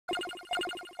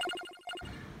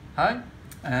Hi,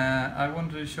 I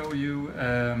wanted to show you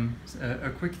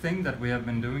a quick thing that we have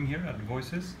been doing here at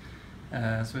Voysys.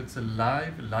 So it's a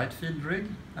live Lightfield rig,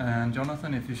 and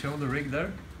Jonathan, if you show the rig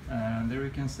there, there you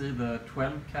can see the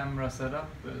 12 camera setup.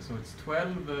 So it's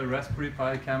 12 Raspberry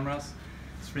Pi cameras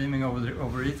streaming over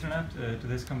Ethernet to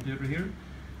this computer here.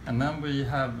 And then we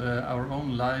have our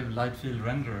own live Lightfield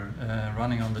renderer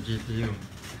running on the GPU.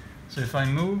 So if I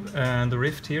move the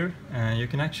Rift here, you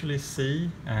can actually see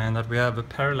that we have a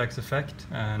parallax effect,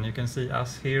 and you can see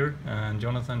us here and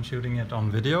Jonathan shooting it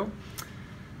on video.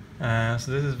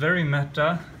 So this is very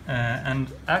meta,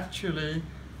 and actually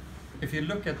if you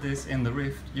look at this in the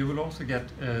Rift, you will also get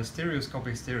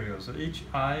stereoscopic stereo. So each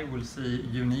eye will see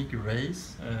unique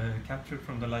rays captured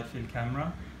from the Lightfield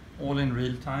camera, all in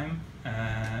real time,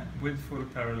 with full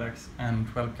parallax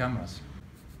and 12 cameras.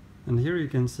 And here you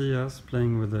can see us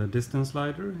playing with the distance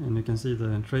slider, and you can see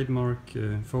the trademark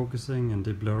focusing and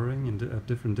deblurring at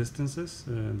different distances.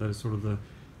 That is sort of the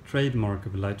trademark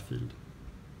of Lightfield.